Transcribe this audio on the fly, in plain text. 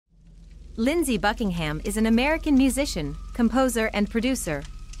Lindsey Buckingham is an American musician, composer and producer,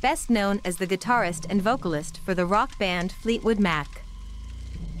 best known as the guitarist and vocalist for the rock band Fleetwood Mac.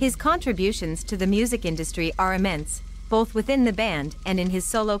 His contributions to the music industry are immense, both within the band and in his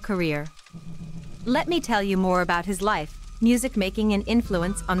solo career. Let me tell you more about his life, music making and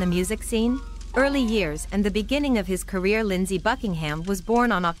influence on the music scene. Early years and the beginning of his career. Lindsey Buckingham was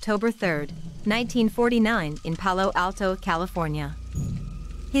born on October 3, 1949 in Palo Alto, California.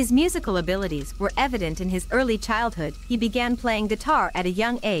 His musical abilities were evident in his early childhood. He began playing guitar at a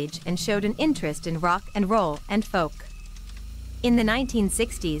young age and showed an interest in rock and roll and folk. In the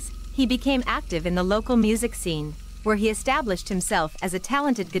 1960s, he became active in the local music scene, where he established himself as a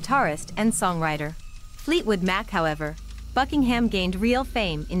talented guitarist and songwriter. Fleetwood Mac, however, Buckingham gained real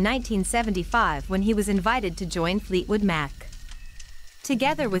fame in 1975 when he was invited to join Fleetwood Mac.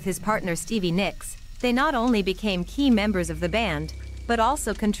 Together with his partner Stevie Nicks, they not only became key members of the band, but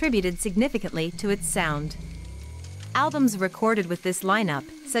also contributed significantly to its sound. Albums recorded with this lineup,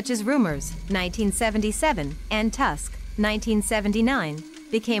 such as Rumors, 1977, and Tusk, 1979,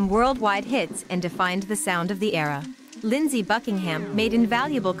 became worldwide hits and defined the sound of the era. Lindsey Buckingham made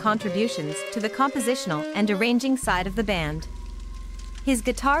invaluable contributions to the compositional and arranging side of the band. His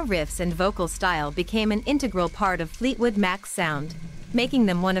guitar riffs and vocal style became an integral part of Fleetwood Mac's sound, making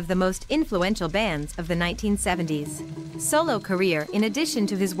them one of the most influential bands of the 1970s. Solo career. In addition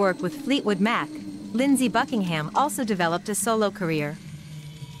to his work with Fleetwood Mac, Lindsey Buckingham also developed a solo career.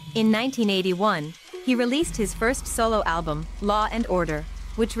 In 1981, he released his first solo album, Law and Order,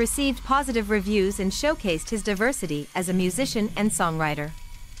 which received positive reviews and showcased his diversity as a musician and songwriter.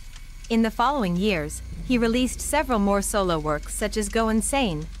 In the following years, he released several more solo works such as Go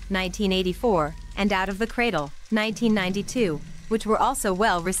Insane, 1984, and Out of the Cradle, 1992, which were also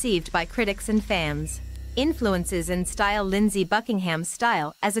well received by critics and fans. Influences and style. Lindsey Buckingham's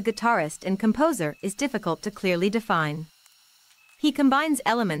style as a guitarist and composer is difficult to clearly define. He combines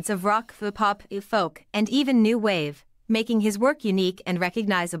elements of rock, pop, folk, and even new wave, making his work unique and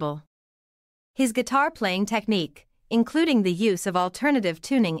recognizable. His guitar playing technique, including the use of alternative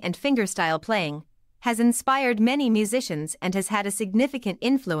tuning and fingerstyle playing, has inspired many musicians and has had a significant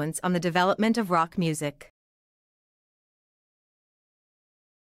influence on the development of rock music.